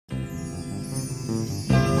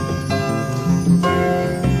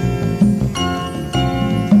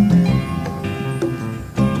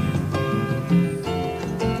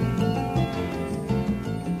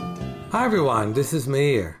everyone, this is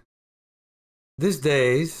Meir. These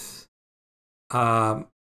days,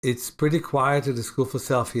 it's pretty quiet at the School for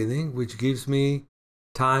Self-Healing, which gives me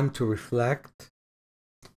time to reflect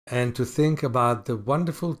and to think about the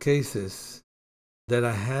wonderful cases that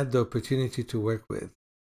I had the opportunity to work with.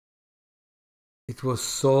 It was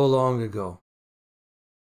so long ago,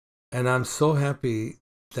 and I'm so happy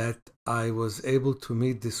that I was able to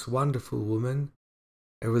meet this wonderful woman,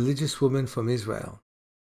 a religious woman from Israel.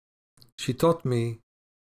 She taught me,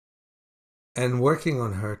 and working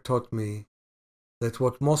on her taught me, that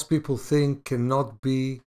what most people think cannot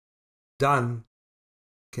be done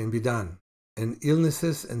can be done, and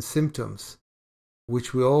illnesses and symptoms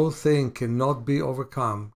which we all think cannot be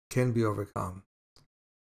overcome can be overcome.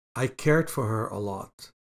 I cared for her a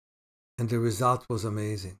lot, and the result was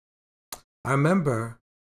amazing. I remember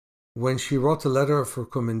when she wrote a letter of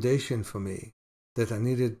recommendation for me that I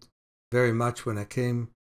needed very much when I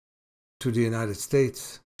came to the United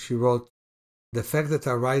States. She wrote, "The fact that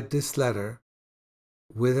I write this letter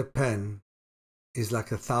with a pen is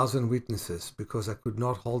like 1,000 witnesses because I could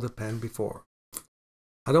not hold a pen before."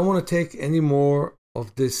 I don't want to take any more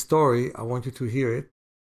of this story. I want you to hear it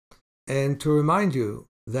and to remind you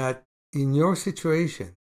that in your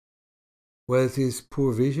situation, whether it is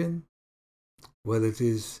poor vision, whether it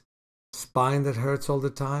is spine that hurts all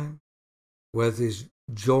the time, whether it is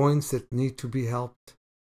joints that need to be helped,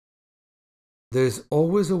 there's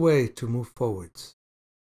always a way to move forwards.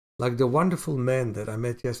 Like the wonderful man that I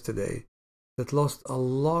met yesterday that lost a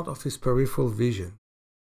lot of his peripheral vision.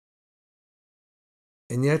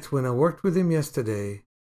 And yet when I worked with him yesterday,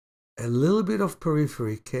 a little bit of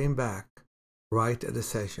periphery came back right at the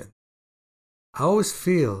session. I always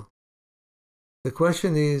feel the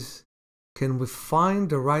question is, can we find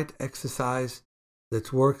the right exercise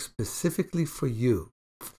that works specifically for you?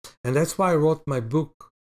 And that's why I wrote my book,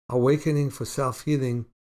 Awakening for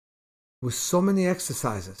Self-Healing, with so many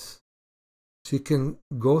exercises. So you can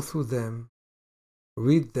go through them,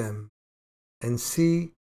 read them, and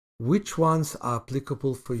see which ones are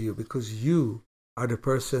applicable for you, because you are the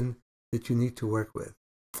person that you need to work with.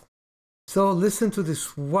 So listen to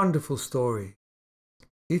this wonderful story.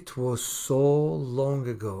 It was so long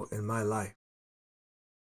ago in my life,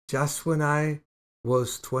 just when I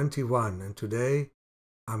was 21, and today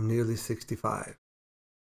I'm nearly 65.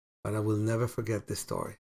 But I will never forget this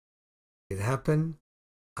story. It happened,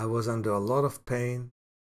 I was under a lot of pain,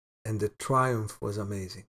 and the triumph was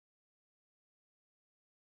amazing.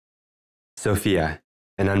 Sophia,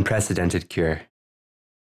 an unprecedented cure.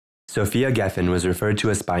 Sophia Geffen was referred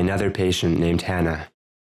to us by another patient named Hannah.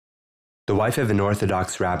 The wife of an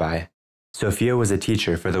Orthodox rabbi, Sophia was a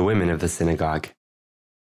teacher for the women of the synagogue.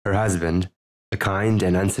 Her husband, a kind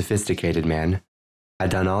and unsophisticated man, had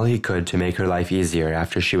done all he could to make her life easier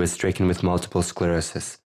after she was stricken with multiple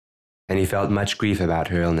sclerosis, and he felt much grief about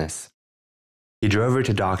her illness. He drove her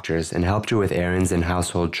to doctors and helped her with errands and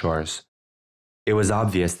household chores. It was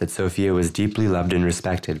obvious that Sophia was deeply loved and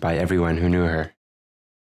respected by everyone who knew her.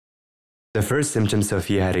 The first symptom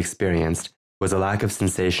Sophia had experienced was a lack of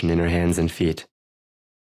sensation in her hands and feet.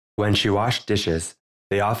 When she washed dishes,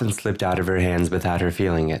 they often slipped out of her hands without her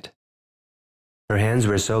feeling it. Her hands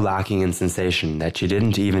were so lacking in sensation that she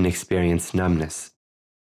didn't even experience numbness.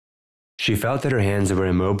 She felt that her hands were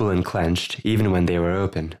immobile and clenched even when they were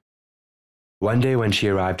open. One day when she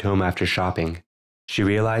arrived home after shopping, she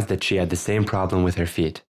realized that she had the same problem with her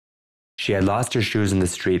feet. She had lost her shoes in the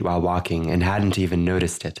street while walking and hadn't even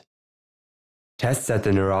noticed it. Tests at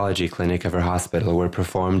the neurology clinic of her hospital were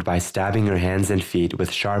performed by stabbing her hands and feet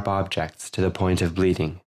with sharp objects to the point of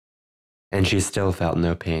bleeding, and she still felt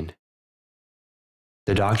no pain.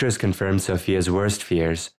 The doctors confirmed Sophia's worst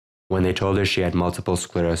fears when they told her she had multiple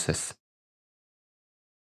sclerosis.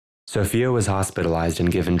 Sophia was hospitalized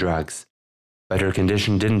and given drugs, but her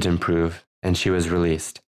condition didn't improve and she was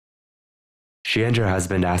released. She and her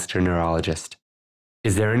husband asked her neurologist,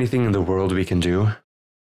 "Is there anything in the world we can do?"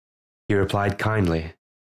 He replied kindly,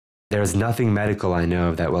 "There is nothing medical I know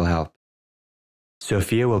of that will help.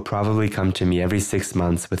 Sophia will probably come to me every 6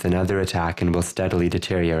 months with another attack and will steadily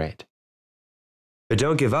deteriorate. But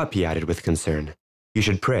don't give up," he added with concern. "You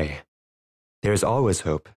should pray. There is always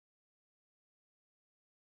hope."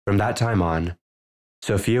 From that time on,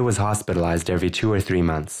 Sophia was hospitalized every 2 or 3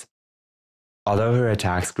 months. Although her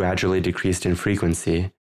attacks gradually decreased in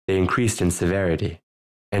frequency, they increased in severity,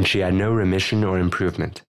 and she had no remission or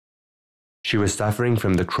improvement. She was suffering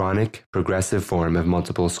from the chronic, progressive form of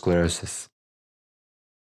multiple sclerosis.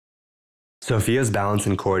 Sophia's balance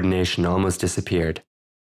and coordination almost disappeared,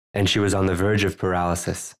 and she was on the verge of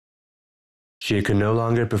paralysis. She could no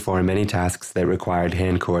longer perform any tasks that required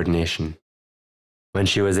hand coordination. When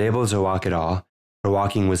she was able to walk at all, her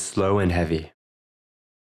walking was slow and heavy.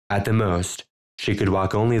 At the most, she could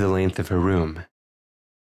walk only the length of her room.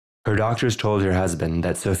 Her doctors told her husband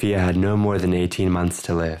that Sophia had no more than 18 months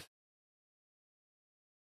to live.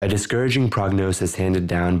 A discouraging prognosis handed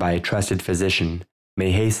down by a trusted physician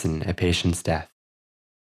may hasten a patient's death.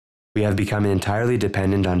 We have become entirely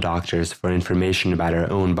dependent on doctors for information about our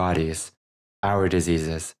own bodies, our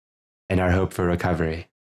diseases, and our hope for recovery.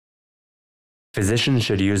 Physicians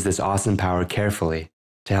should use this awesome power carefully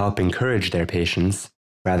to help encourage their patients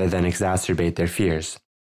rather than exacerbate their fears.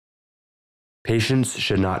 Patients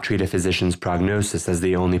should not treat a physician's prognosis as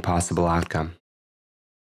the only possible outcome.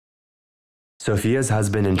 Sophia's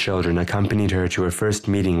husband and children accompanied her to her first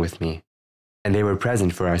meeting with me, and they were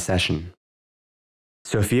present for our session.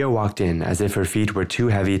 Sophia walked in as if her feet were too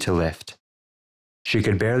heavy to lift. She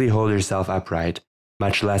could barely hold herself upright,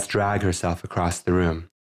 much less drag herself across the room.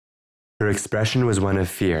 Her expression was one of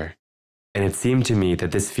fear, and it seemed to me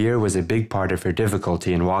that this fear was a big part of her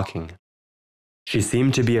difficulty in walking. She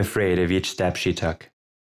seemed to be afraid of each step she took.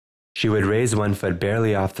 She would raise one foot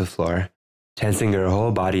barely off the floor, tensing her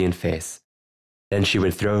whole body and face. Then she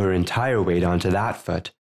would throw her entire weight onto that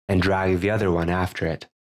foot and drag the other one after it.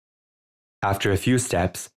 After a few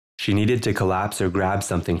steps, she needed to collapse or grab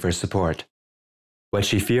something for support. What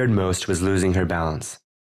she feared most was losing her balance.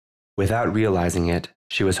 Without realizing it,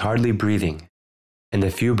 she was hardly breathing, and the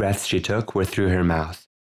few breaths she took were through her mouth.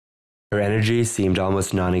 Her energy seemed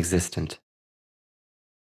almost non-existent.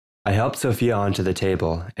 I helped Sophia onto the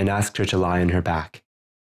table and asked her to lie on her back.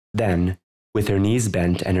 Then, with her knees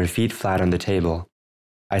bent and her feet flat on the table,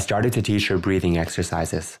 I started to teach her breathing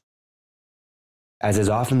exercises. As is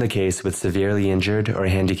often the case with severely injured or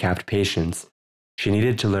handicapped patients, she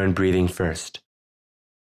needed to learn breathing first.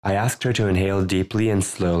 I asked her to inhale deeply and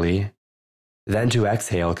slowly, then to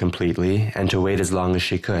exhale completely and to wait as long as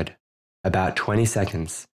she could, about 20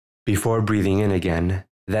 seconds, before breathing in again,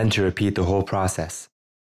 then to repeat the whole process.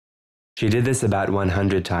 She did this about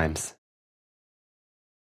 100 times.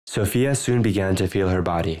 Sophia soon began to feel her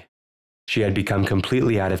body. She had become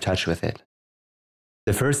completely out of touch with it.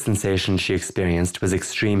 The first sensation she experienced was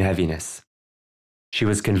extreme heaviness. She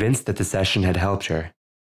was convinced that the session had helped her,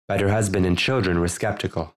 but her husband and children were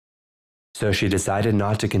skeptical, so she decided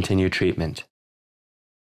not to continue treatment.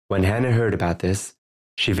 When Hannah heard about this,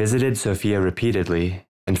 she visited Sophia repeatedly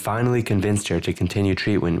and finally convinced her to continue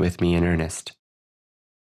treatment with me in earnest.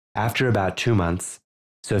 After about 2 months,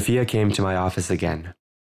 Sophia came to my office again.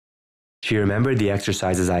 She remembered the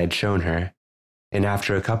exercises I had shown her, and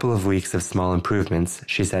after a couple of weeks of small improvements,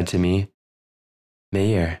 she said to me,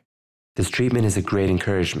 "Meir, this treatment is a great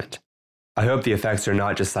encouragement. I hope the effects are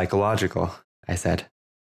not just psychological," I said.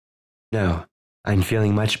 "No, I'm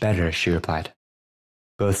feeling much better," she replied,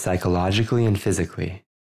 "both psychologically and physically,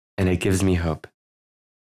 and it gives me hope."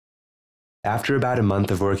 After about a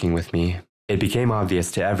month of working with me, it became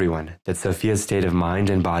obvious to everyone that Sophia's state of mind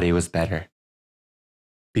and body was better.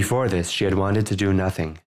 Before this, she had wanted to do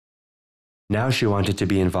nothing. Now she wanted to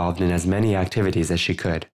be involved in as many activities as she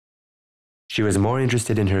could. She was more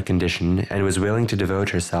interested in her condition and was willing to devote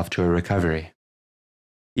herself to her recovery.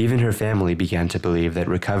 Even her family began to believe that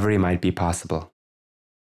recovery might be possible.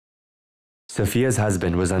 Sophia's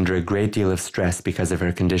husband was under a great deal of stress because of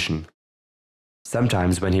her condition.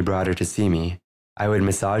 Sometimes when he brought her to see me, I would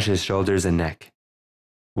massage his shoulders and neck.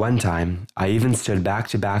 One time, I even stood back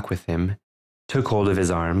to back with him, took hold of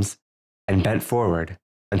his arms, and bent forward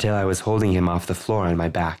until I was holding him off the floor on my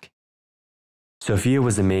back. Sophia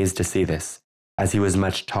was amazed to see this, as he was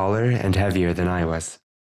much taller and heavier than I was.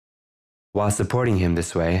 While supporting him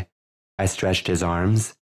this way, I stretched his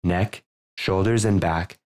arms, neck, shoulders, and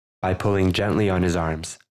back by pulling gently on his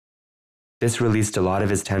arms. This released a lot of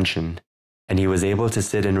his tension, and he was able to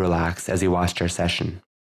sit and relax as he watched our session.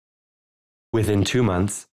 Within 2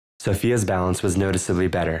 months, Sophia's balance was noticeably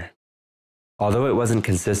better. Although it wasn't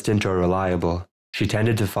consistent or reliable, she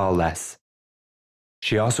tended to fall less.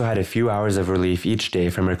 She also had a few hours of relief each day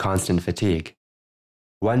from her constant fatigue.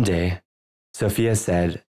 One day, Sophia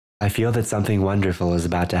said, "I feel that something wonderful is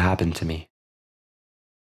about to happen to me."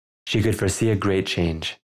 She could foresee a great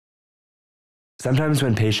change. Sometimes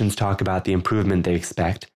when patients talk about the improvement they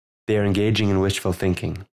expect, they are engaging in wishful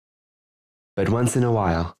thinking. But once in a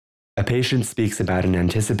while, a patient speaks about an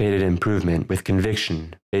anticipated improvement with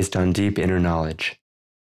conviction based on deep inner knowledge.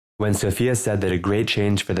 When Sophia said that a great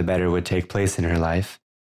change for the better would take place in her life,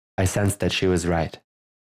 I sensed that she was right.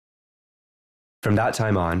 From that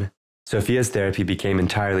time on, Sophia's therapy became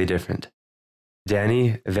entirely different.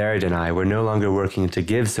 Danny, Vered, and I were no longer working to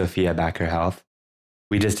give Sophia back her health.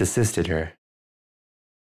 We just assisted her.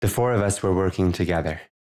 The four of us were working together.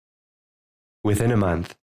 Within a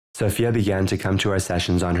month, Sophia began to come to our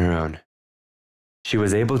sessions on her own. She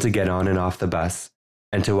was able to get on and off the bus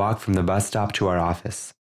and to walk from the bus stop to our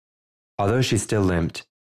office. Although she still limped,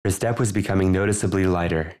 her step was becoming noticeably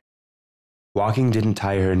lighter. Walking didn't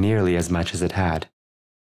tire her nearly as much as it had.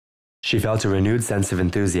 She felt a renewed sense of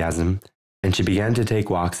enthusiasm, and she began to take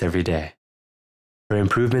walks every day. Her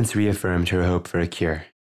improvements reaffirmed her hope for a cure.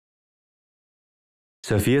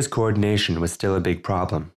 Sophia's coordination was still a big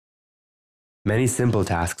problem. Many simple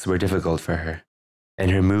tasks were difficult for her, and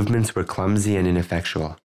her movements were clumsy and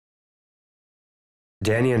ineffectual.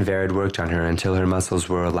 Danny and Vered worked on her until her muscles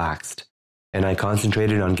were relaxed, and I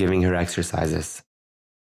concentrated on giving her exercises.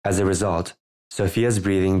 As a result, Sophia's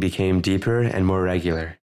breathing became deeper and more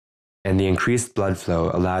regular, and the increased blood flow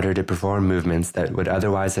allowed her to perform movements that would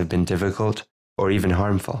otherwise have been difficult or even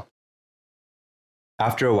harmful.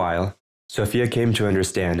 After a while, Sophia came to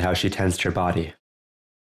understand how she tensed her body.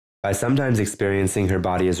 By sometimes experiencing her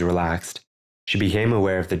body as relaxed, she became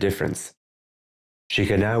aware of the difference. She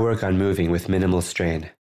could now work on moving with minimal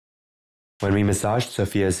strain. When we massaged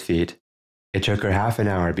Sophia's feet, it took her half an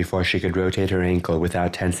hour before she could rotate her ankle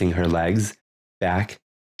without tensing her legs, back,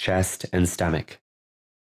 chest, and stomach.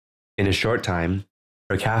 In a short time,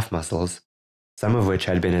 her calf muscles, some of which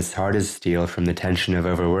had been as hard as steel from the tension of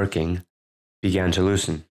overworking, began to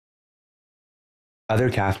loosen. Other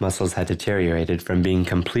calf muscles had deteriorated from being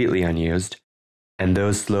completely unused, and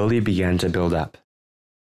those slowly began to build up.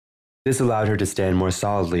 This allowed her to stand more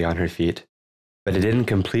solidly on her feet, but it didn't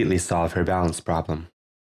completely solve her balance problem.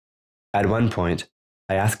 At one point,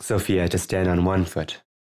 I asked Sophia to stand on one foot.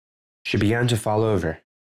 She began to fall over,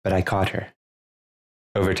 but I caught her.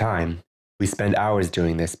 Over time, we spent hours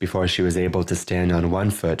doing this before she was able to stand on one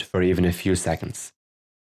foot for even a few seconds.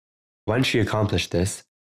 Once she accomplished this,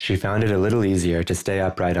 she found it a little easier to stay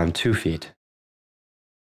upright on 2 feet.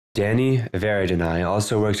 Danny, Vered, and I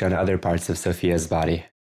also worked on other parts of Sophia's body.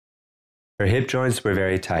 Her hip joints were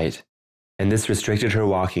very tight, and this restricted her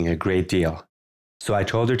walking a great deal, so I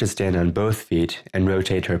told her to stand on both feet and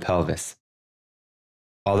rotate her pelvis.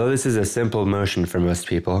 Although this is a simple motion for most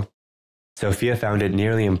people, Sophia found it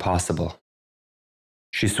nearly impossible.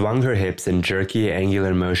 She swung her hips in jerky,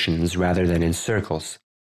 angular motions rather than in circles.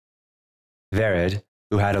 Vered,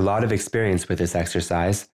 who had a lot of experience with this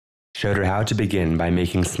exercise, showed her how to begin by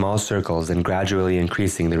making small circles and gradually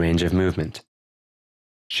increasing the range of movement.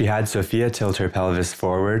 She had Sophia tilt her pelvis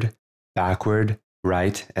forward, backward,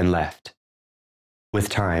 right, and left. With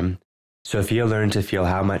time, Sophia learned to feel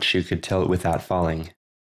how much she could tilt without falling.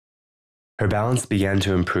 Her balance began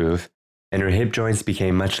to improve, and her hip joints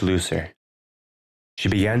became much looser. She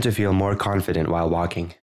began to feel more confident while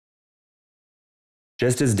walking.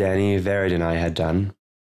 Just as Danny, Vered, and I had done,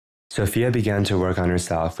 Sophia began to work on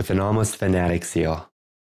herself with an almost fanatic zeal.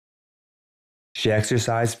 She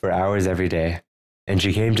exercised for hours every day, and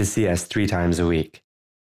she came to see us 3 times a week.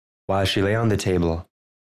 While she lay on the table,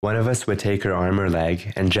 one of us would take her arm or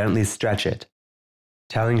leg and gently stretch it,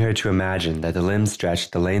 telling her to imagine that the limbs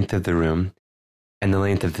stretched the length of the room and the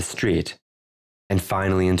length of the street, and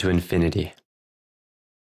finally into infinity.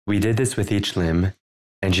 We did this with each limb,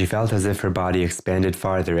 and she felt as if her body expanded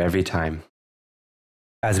farther every time.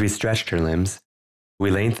 As we stretched her limbs,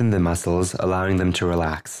 we lengthened the muscles, allowing them to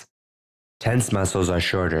relax. Tense muscles are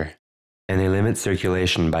shorter, and they limit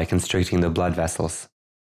circulation by constricting the blood vessels.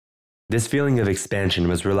 This feeling of expansion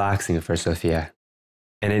was relaxing for Sophia,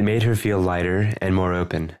 and it made her feel lighter and more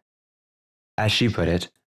open. As she put it,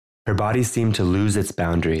 her body seemed to lose its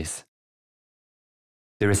boundaries.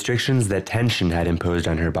 The restrictions that tension had imposed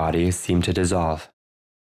on her body seemed to dissolve.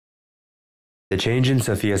 The change in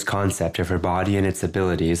Sophia's concept of her body and its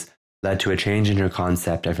abilities led to a change in her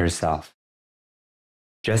concept of herself.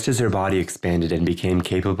 Just as her body expanded and became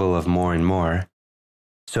capable of more and more,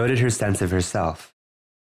 so did her sense of herself.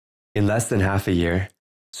 In less than half a year,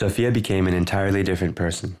 Sophia became an entirely different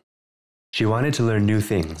person. She wanted to learn new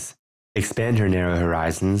things, expand her narrow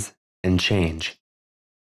horizons, and change.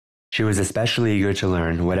 She was especially eager to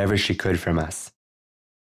learn whatever she could from us.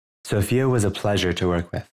 Sophia was a pleasure to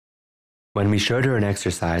work with. When we showed her an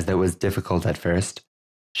exercise that was difficult at first,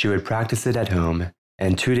 she would practice it at home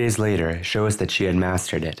and 2 days later show us that she had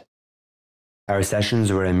mastered it. Our sessions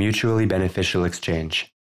were a mutually beneficial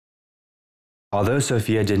exchange. Although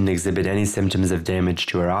Sophia didn't exhibit any symptoms of damage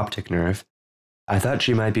to her optic nerve, I thought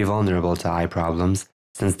she might be vulnerable to eye problems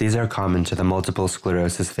since these are common to the multiple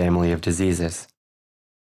sclerosis family of diseases.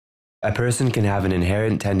 A person can have an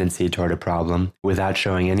inherent tendency toward a problem without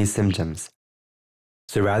showing any symptoms.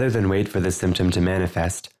 So rather than wait for the symptom to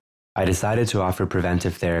manifest, I decided to offer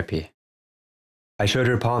preventive therapy. I showed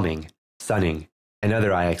her palming, sunning, and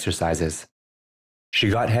other eye exercises.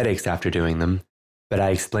 She got headaches after doing them, but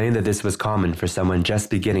I explained that this was common for someone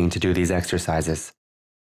just beginning to do these exercises.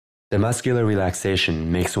 The muscular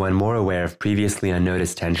relaxation makes one more aware of previously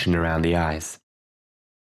unnoticed tension around the eyes.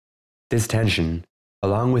 This tension,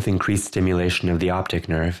 along with increased stimulation of the optic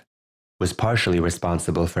nerve, was partially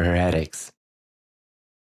responsible for her headaches.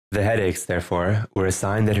 The headaches, therefore, were a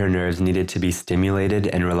sign that her nerves needed to be stimulated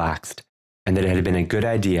and relaxed, and that it had been a good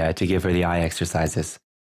idea to give her the eye exercises.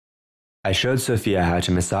 I showed Sophia how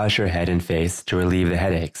to massage her head and face to relieve the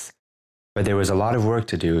headaches, but there was a lot of work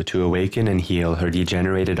to do to awaken and heal her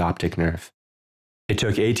degenerated optic nerve. It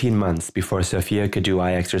took 18 months before Sophia could do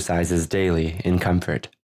eye exercises daily in comfort.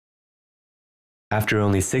 After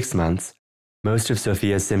only 6 months, most of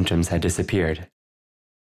Sophia's symptoms had disappeared.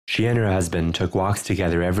 She and her husband took walks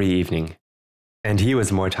together every evening, and he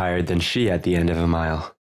was more tired than she at the end of a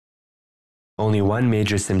mile. Only one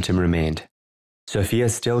major symptom remained. Sophia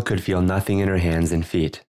still could feel nothing in her hands and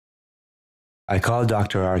feet. I called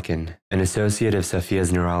Dr. Arkin, an associate of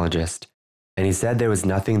Sophia's neurologist, and he said there was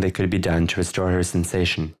nothing that could be done to restore her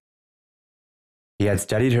sensation. He had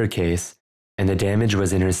studied her case, and the damage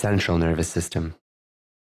was in her central nervous system.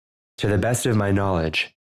 To the best of my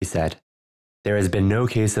knowledge, he said, there has been no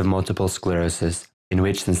case of multiple sclerosis in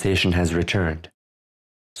which sensation has returned.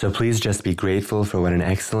 So please just be grateful for what an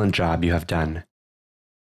excellent job you have done.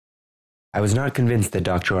 I was not convinced that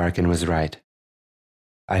Dr. Arkin was right.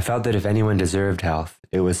 I felt that if anyone deserved health,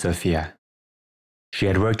 it was Sophia. She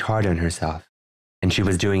had worked hard on herself, and she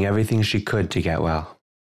was doing everything she could to get well.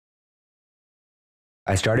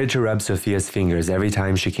 I started to rub Sophia's fingers every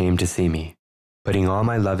time she came to see me, putting all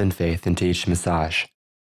my love and faith into each massage.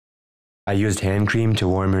 I used hand cream to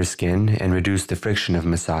warm her skin and reduce the friction of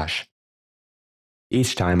massage.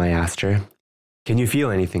 Each time I asked her, "Can you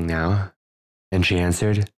feel anything now?" And she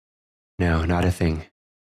answered, "No, not a thing."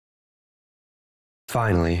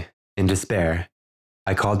 Finally, in despair,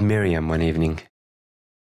 I called Miriam one evening.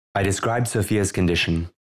 I described Sophia's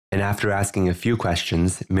condition, and after asking a few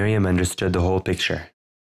questions, Miriam understood the whole picture.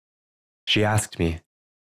 She asked me,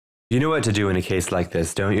 "You know what to do in a case like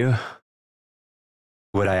this, don't you?"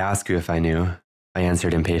 "Would I ask you if I knew?" I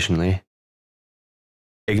answered impatiently.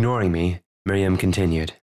 Ignoring me, Miriam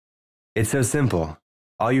continued, "It's so simple.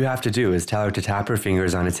 All you have to do is tell her to tap her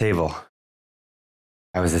fingers on a table."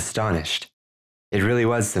 I was astonished. It really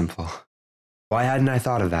was simple. Why hadn't I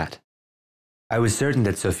thought of that? I was certain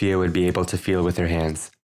that Sophia would be able to feel with her hands.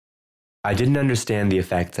 I didn't understand the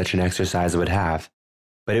effect such an exercise would have,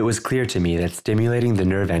 but it was clear to me that stimulating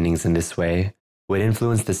the nerve endings in this way would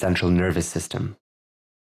influence the central nervous system.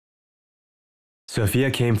 Sophia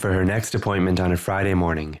came for her next appointment on a Friday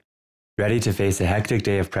morning, ready to face a hectic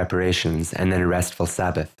day of preparations and then a restful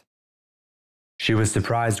Sabbath. She was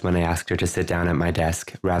surprised when I asked her to sit down at my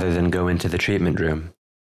desk rather than go into the treatment room.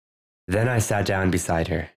 Then I sat down beside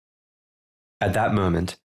her. At that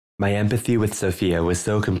moment, my empathy with Sophia was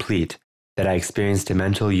so complete that I experienced a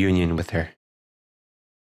mental union with her.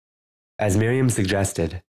 As Miriam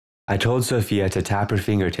suggested, I told Sophia to tap her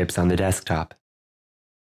fingertips on the desktop.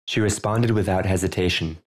 She responded without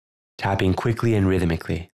hesitation, tapping quickly and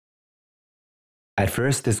rhythmically. At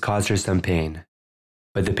first, this caused her some pain,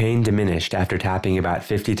 but the pain diminished after tapping about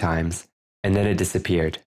 50 times, and then it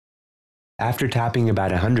disappeared. After tapping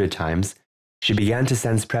about 100 times, she began to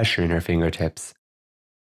sense pressure in her fingertips.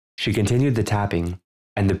 She continued the tapping,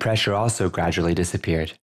 and the pressure also gradually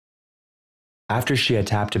disappeared. After she had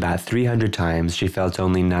tapped about 300 times, she felt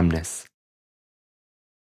only numbness.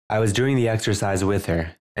 I was doing the exercise with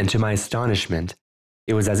her, and to my astonishment,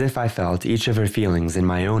 it was as if I felt each of her feelings in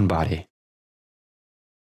my own body.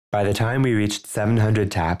 By the time we reached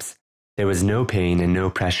 700 taps, there was no pain and no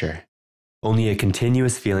pressure, only a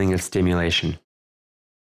continuous feeling of stimulation.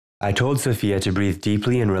 I told Sophia to breathe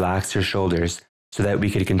deeply and relax her shoulders so that we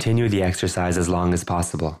could continue the exercise as long as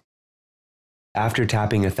possible. After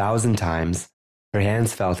tapping 1,000 times, her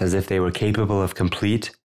hands felt as if they were capable of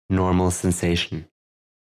complete, normal sensation.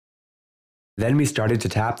 Then we started to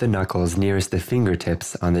tap the knuckles nearest the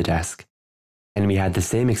fingertips on the desk, and we had the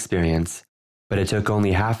same experience, but it took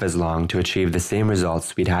only half as long to achieve the same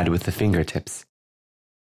results we'd had with the fingertips.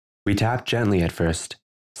 We tapped gently at first,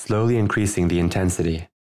 slowly increasing the intensity.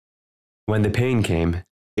 When the pain came,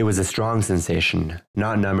 it was a strong sensation,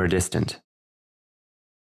 not numb or distant.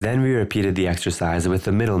 Then we repeated the exercise with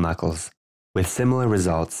the middle knuckles, with similar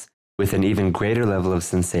results, with an even greater level of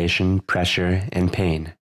sensation, pressure, and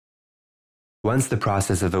pain. Once the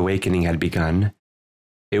process of awakening had begun,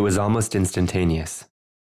 it was almost instantaneous.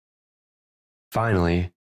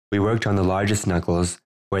 Finally, we worked on the largest knuckles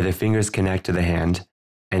where the fingers connect to the hand,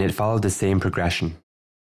 and it followed the same progression.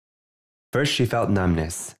 First she felt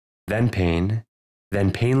numbness, then pain,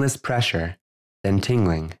 then painless pressure, then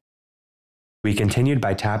tingling. We continued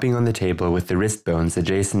by tapping on the table with the wrist bones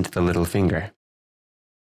adjacent to the little finger.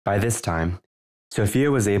 By this time, Sophia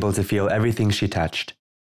was able to feel everything she touched,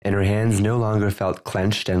 and her hands no longer felt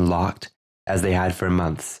clenched and locked as they had for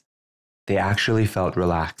months. They actually felt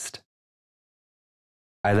relaxed.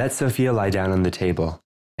 I let Sophia lie down on the table,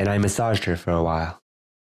 and I massaged her for a while.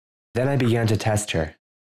 Then I began to test her.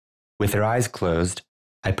 With her eyes closed,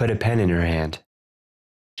 I put a pen in her hand.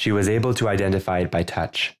 She was able to identify it by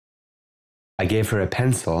touch. I gave her a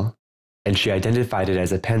pencil, and she identified it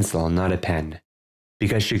as a pencil, not a pen,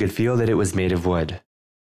 because she could feel that it was made of wood.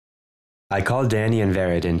 I called Danny and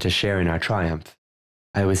Vered in to share in our triumph.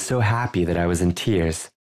 I was so happy that I was in tears.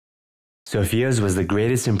 Sophia's was the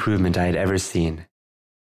greatest improvement I had ever seen.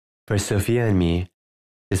 For Sophia and me,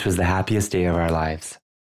 this was the happiest day of our lives.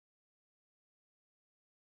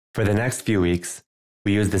 For the next few weeks,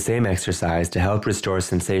 we used the same exercise to help restore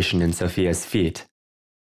sensation in Sophia's feet.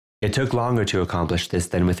 It took longer to accomplish this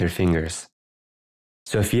than with her fingers.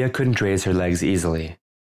 Sophia couldn't raise her legs easily,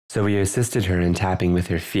 so we assisted her in tapping with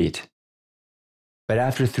her feet. But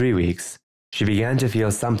after 3 weeks, she began to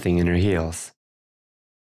feel something in her heels.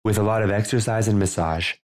 With a lot of exercise and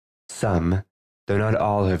massage, some, though not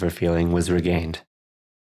all of her feeling was regained.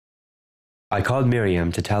 I called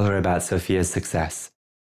Miriam to tell her about Sophia's success,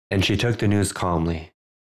 and she took the news calmly.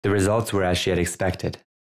 The results were as she had expected.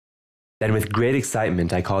 Then with great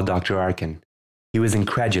excitement I called Dr. Arkin. He was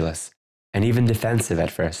incredulous, and even defensive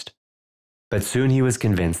at first, but soon he was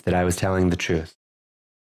convinced that I was telling the truth.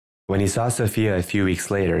 When he saw Sophia a few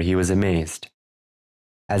weeks later, he was amazed.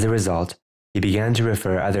 As a result, he began to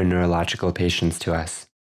refer other neurological patients to us.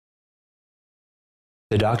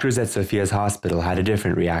 The doctors at Sophia's hospital had a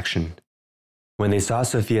different reaction. When they saw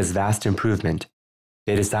Sophia's vast improvement,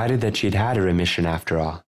 they decided that she'd had a remission after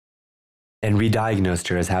all, and re-diagnosed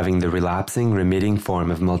her as having the relapsing, remitting form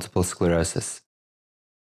of multiple sclerosis.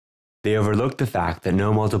 They overlooked the fact that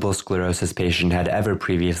no multiple sclerosis patient had ever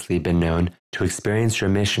previously been known to experience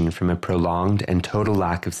remission from a prolonged and total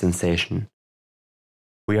lack of sensation.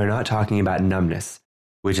 We are not talking about numbness,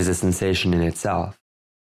 which is a sensation in itself,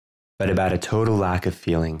 but about a total lack of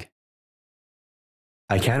feeling.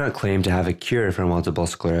 I cannot claim to have a cure for multiple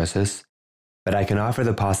sclerosis, but I can offer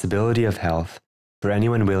the possibility of health for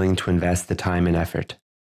anyone willing to invest the time and effort.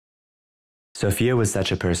 Sophia was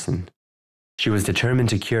such a person. She was determined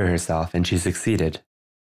to cure herself, and she succeeded.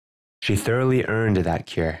 She thoroughly earned that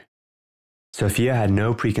cure. Sophia had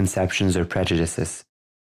no preconceptions or prejudices.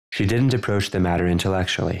 She didn't approach the matter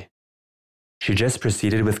intellectually. She just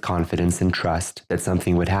proceeded with confidence and trust that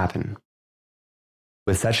something would happen.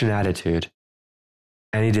 With such an attitude,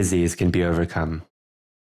 any disease can be overcome.